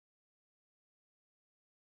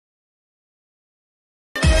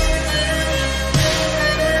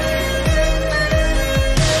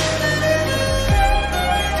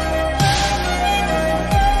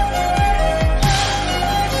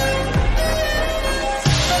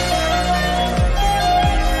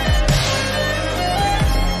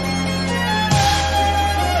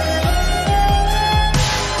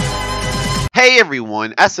Hey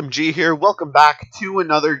everyone, SMG here. Welcome back to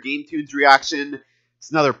another Game Tunes reaction.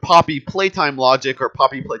 It's another Poppy Playtime logic or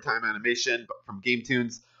Poppy Playtime animation from Game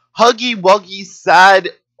Tunes. Huggy Wuggy's sad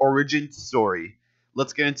origin story.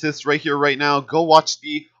 Let's get into this right here, right now. Go watch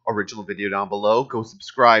the original video down below. Go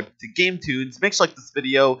subscribe to Game Tunes. Make sure you like this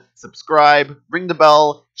video, subscribe, ring the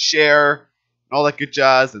bell, share, and all that good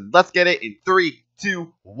jazz. And let's get it in 3,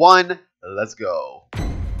 2, 1. Let's go.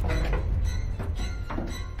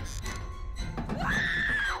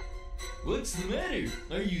 What's the matter?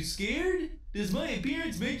 Are you scared? Does my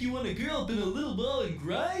appearance make you want to curl up in a little ball and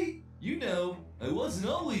cry? You know, I wasn't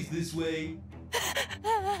always this way.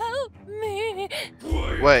 Help me!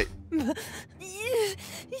 Wait. You're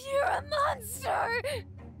a monster!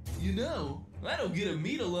 You know, I don't get to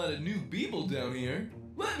meet a lot of new people down here.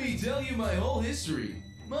 Let me tell you my whole history.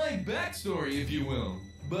 My backstory, if you will.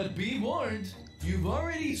 But be warned, you've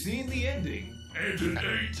already seen the ending. And it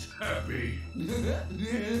ain't happy.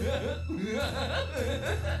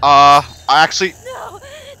 I actually... No!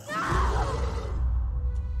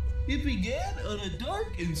 It began on a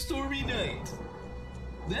dark and stormy night.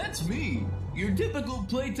 That's me, your typical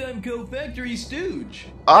Playtime Co. factory stooge.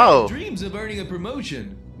 I had dreams of earning a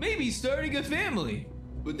promotion, maybe starting a family.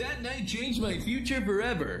 But that night changed my future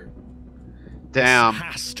forever. Damn. This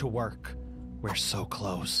has to work. We're so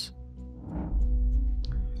close.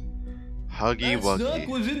 Huggy That stock Wuggy.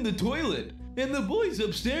 was in the toilet, and the boys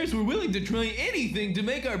upstairs were willing to try anything to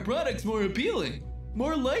make our products more appealing,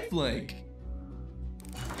 more lifelike.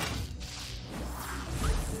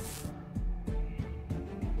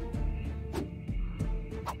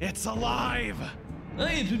 It's alive! I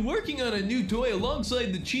had been working on a new toy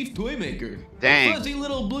alongside the chief toy maker. Dang. A fuzzy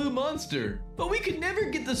little blue monster, but we could never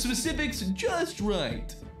get the specifics just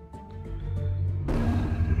right.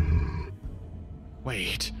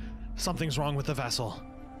 Wait, something's wrong with the vessel.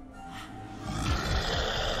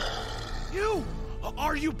 You!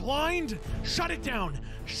 Are you blind? Shut it down!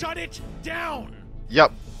 Shut it down!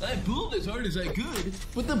 Yep. I pulled as hard as I could,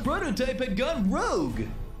 but the prototype had gone rogue.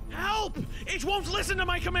 Help! It won't listen to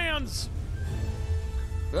my commands!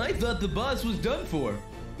 I thought the boss was done for.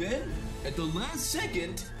 Then, at the last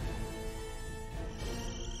second...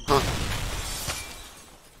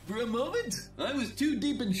 For a moment, I was too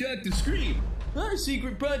deep in shock to scream. Our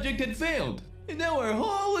secret project had failed, and now our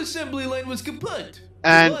whole assembly line was kaput.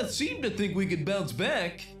 And the boss seemed to think we could bounce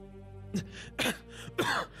back.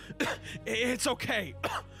 It's okay.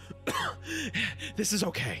 This is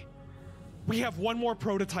okay. We have one more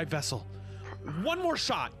prototype vessel. One more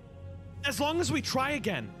shot. As long as we try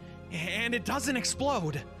again, and it doesn't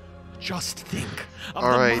explode. Just think of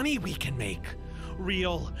the money we can make.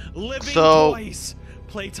 Real, living toys.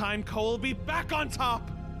 Playtime Co. will be back on top.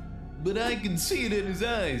 But I can see it in his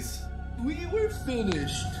eyes. We were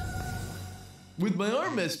finished. With my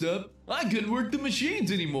arm messed up, I couldn't work the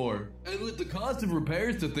machines anymore. And with the cost of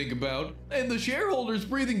repairs to think about, and the shareholders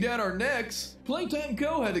breathing down our necks, Playtime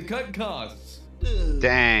Co. had to cut costs.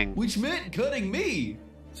 dang. Which meant cutting me.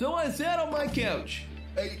 So I sat on my couch,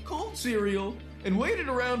 ate cold cereal, and waited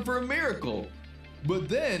around for a miracle. But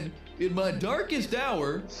then, in my darkest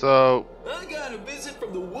hour, I got a visit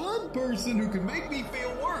from the one person who can make me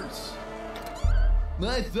feel worse.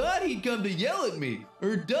 I thought he'd come to yell at me,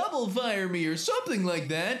 or double fire me, or something like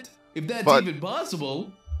that, if that's even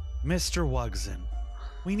possible. Mr. Wugson,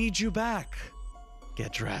 we need you back.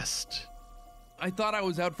 Get dressed. I thought I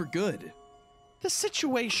was out for good. The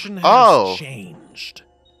situation has changed.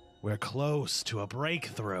 We're close to a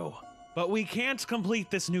breakthrough, but we can't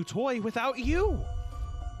complete this new toy without you.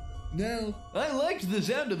 Now, I liked the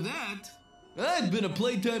sound of that. I'd been a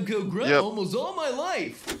Playtime Co. grunt almost all my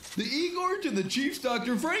life. The Igor to the Chief's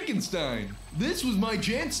Dr. Frankenstein. This was my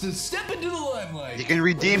chance to step into the limelight. You can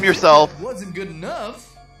redeem yourself. It wasn't good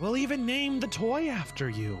enough. We'll even name the toy after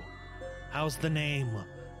you. How's the name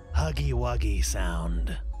Huggy Wuggy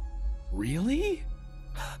sound? Really?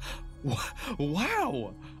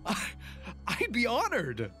 Wow! I'd be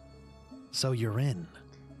honored. So you're in.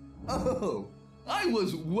 Oh, I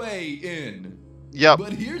was way in. Yep.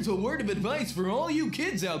 But here's a word of advice for all you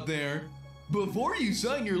kids out there. Before you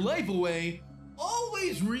sign your life away,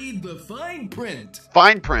 always read the fine print.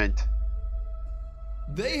 Fine print.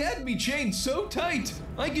 They had me chained so tight,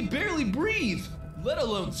 I could barely breathe, let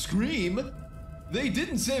alone scream. They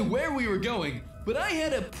didn't say where we were going, but I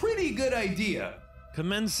had a pretty good idea.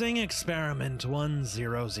 Commencing experiment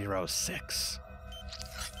 1006.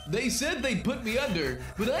 They said they'd put me under,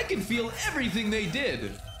 but I could feel everything they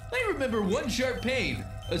did. I remember one sharp pain,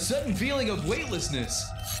 a sudden feeling of weightlessness,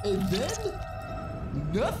 and then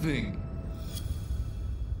nothing.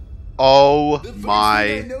 Oh The first my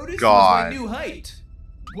thing I noticed god. was my new height.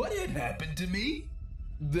 What had happened to me?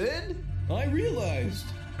 Then I realized.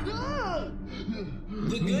 The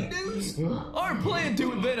good news? Our plan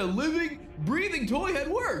to invent a living, breathing toy had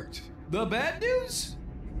worked. The bad news?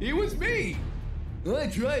 It was me. I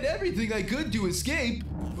tried everything I could to escape,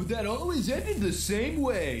 but that always ended the same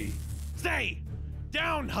way. Stay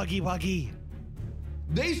down, Huggy Wuggy.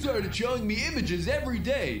 They started showing me images every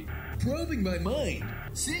day, probing my mind,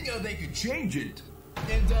 seeing how they could change it.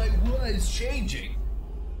 And I was changing.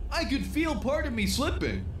 I could feel part of me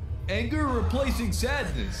slipping, anger replacing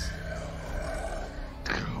sadness.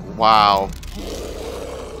 Wow.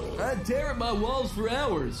 I'd tear at my walls for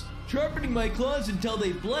hours, sharpening my claws until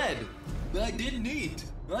they bled. I didn't eat.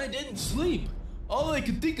 I didn't sleep. All I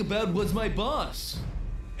could think about was my boss.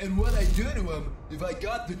 And what I'd do to him if I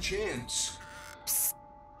got the chance. Psst.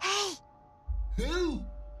 Hey! Who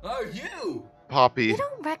are you? Poppy. You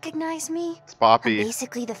don't recognize me? It's Poppy. I'm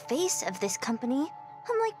basically the face of this company.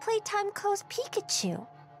 I'm like Playtime Co.'s Pikachu.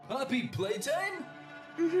 Poppy Playtime?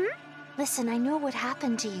 Mm-hmm. Listen, I know what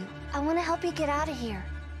happened to you. I want to help you get out of here.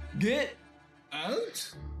 Get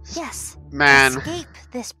out? Yes. Man. Escape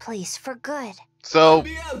this place for good. So, Let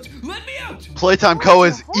me out! Let me out! Playtime Co.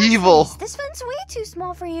 is Horse evil. face. This vent's way too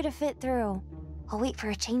small for you to fit through. I'll wait for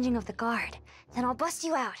a changing of the guard. Then I'll bust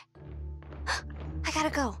you out. I gotta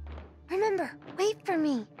go. Remember, wait for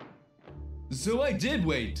me. So I did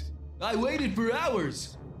wait. I waited for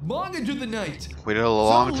hours, long into the night. Waited a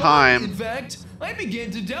long time. In fact, I began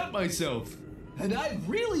to doubt myself. Had I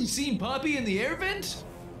really seen Poppy in the air vent?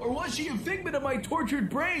 Or was she a figment of my tortured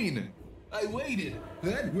brain? I waited,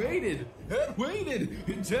 and waited, and waited,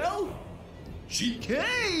 until she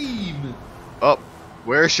came! Oh,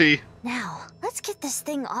 where is she? Now, let's get this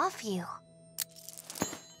thing off you.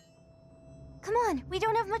 Come on, we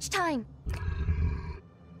don't have much time.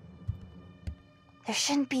 There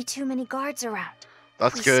shouldn't be too many guards around.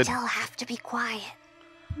 That's we good. still have to be quiet.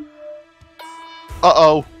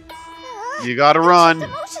 Uh-oh. You gotta run. The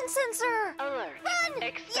motion sensor! Alert. Run! The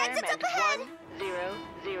exit's up ahead!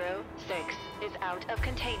 1006 is out of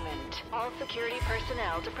containment. All security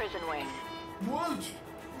personnel to prison wing. Won't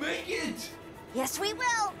make it! Yes, we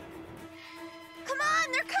will! Come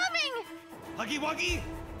on, they're coming! Huggy Wuggy,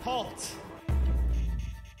 halt.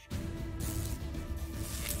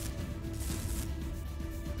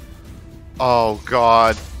 Oh,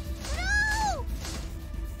 God. No!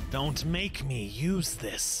 Don't make me use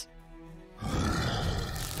this.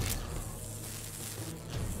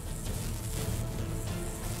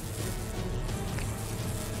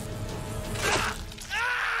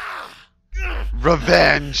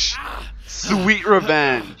 Revenge. Sweet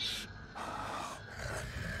revenge.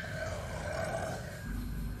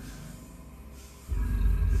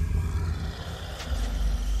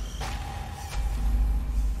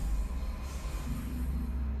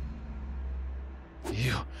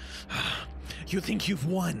 You think you've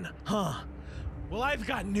won, huh? Well, I've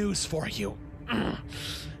got news for you.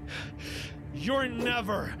 You're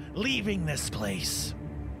never leaving this place.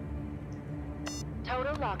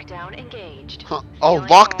 Total lockdown engaged. Huh. Oh,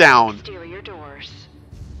 Sealing all lockdown. exterior doors.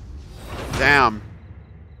 Damn.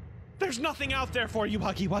 There's nothing out there for you,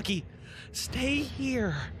 Huggy Wuggy. Stay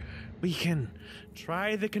here. We can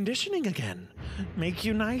try the conditioning again. Make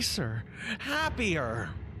you nicer, happier.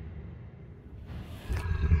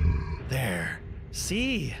 There.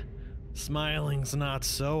 See? Smiling's not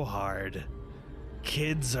so hard.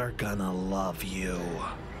 Kids are gonna love you.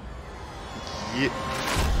 Yeah.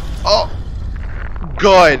 Oh.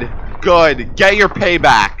 Good. Good. Get your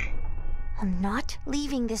payback. I'm not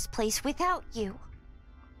leaving this place without you.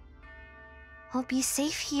 I'll be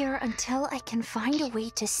safe here until I can find a way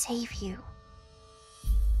to save you.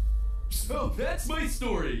 So that's my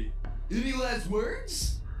story. Any last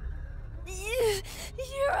words?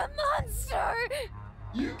 You're a monster!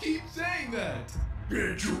 You keep saying that.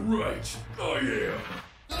 Get you right. I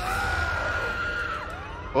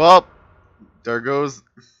am. Well, there goes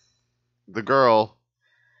the girl.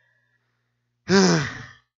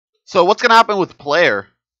 So what's gonna happen with Player?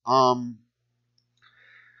 So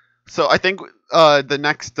I think the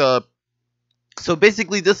next so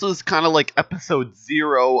basically this was kind of like episode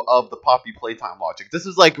 0 of the Poppy Playtime Logic. This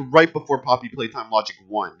is like right before Poppy Playtime Logic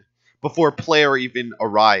 1, before Player even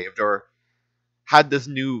arrived or had this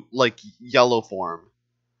new like yellow form.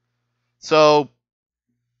 So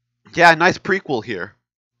yeah, nice prequel here.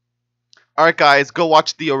 Alright guys, go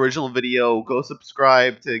watch the original video, go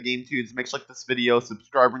subscribe to GameTunes, make sure you like this video,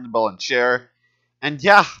 subscribe, ring the bell, and share. And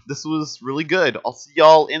yeah, this was really good. I'll see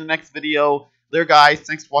y'all in the next video. There guys,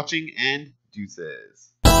 thanks for watching, and deuces.